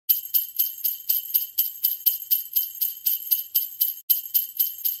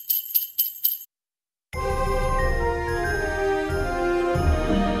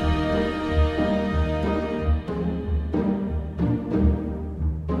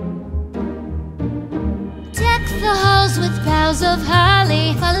halls with boughs of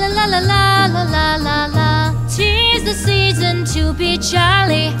holly. La la la la la la la la la. 'Tis the season to be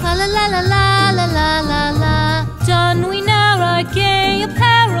jolly. La la la la la la la la la. Don we now our gay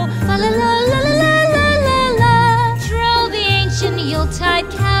apparel. La la la la la la la la la. Troll the ancient Yuletide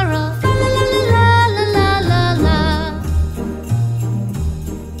carol. La la la la la la la la.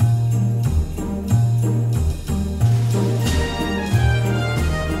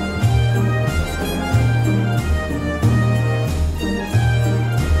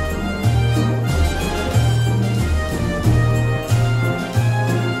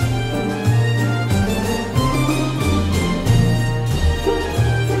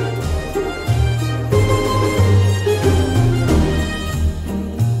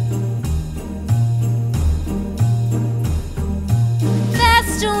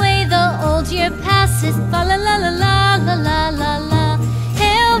 Year passes, fa la la la la la la la la.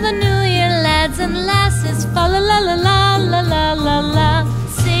 Hail the new year, lads and lasses, fa la la la la la la la la.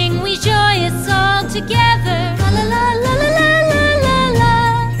 Sing we joyous all together, fa la la la la la la la la.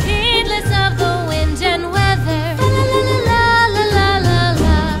 Heedless of the wind and weather, fa la la la la la la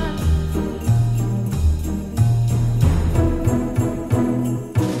la.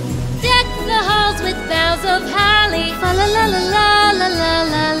 Deck the halls with boughs of holly, fa la la la la la la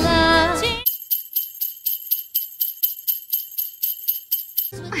la la.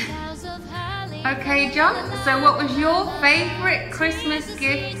 Okay, John, so what was your favourite Christmas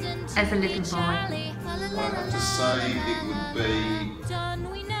gift as a little boy? I have to say it would be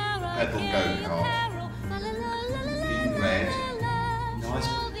pedal go-kart in red, nice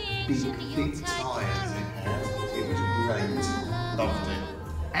big thick tyres it had. It was great, loved it.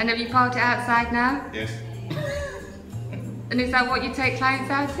 And have you parked it outside now? Yes. And is that what you take clients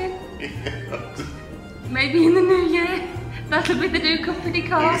out in? Yeah. Maybe in the new year? That'll be the new company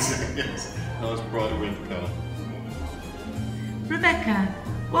car? Yes. Nice bright red car. Rebecca,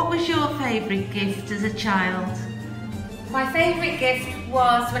 what was your favourite gift as a child? My favourite gift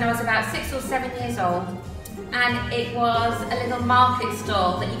was when I was about 6 or 7 years old, and it was a little market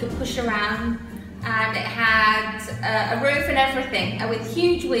stall that you could push around, and it had a roof and everything, and with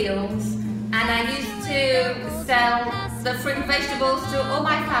huge wheels, and I used to sell the fruit and vegetables to all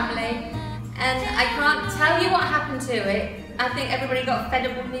my family, and I can't tell you what happened to it. I think everybody got fed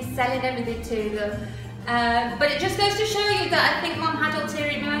up with me selling everything to them. But it just goes to show you that I think Mum had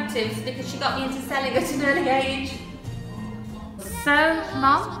ulterior motives because she got me into selling at an early age. So,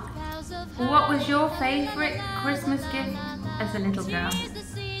 Mum, what was your favourite Christmas gift as a little girl?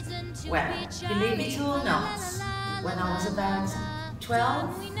 Well, believe it or not, when I was about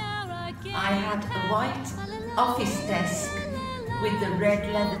 12, I had a white office desk with the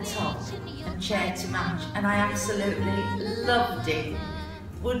red leather top and chair to match, and I absolutely loved it.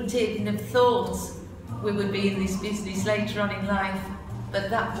 Wouldn't even have thought we would be in this business later on in life, but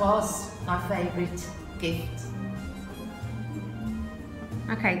that was my favourite gift.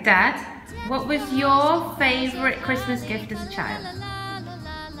 Okay, Dad, what was your favourite Christmas gift as a child?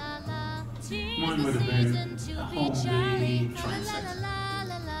 Mine would have been a Hornby train set.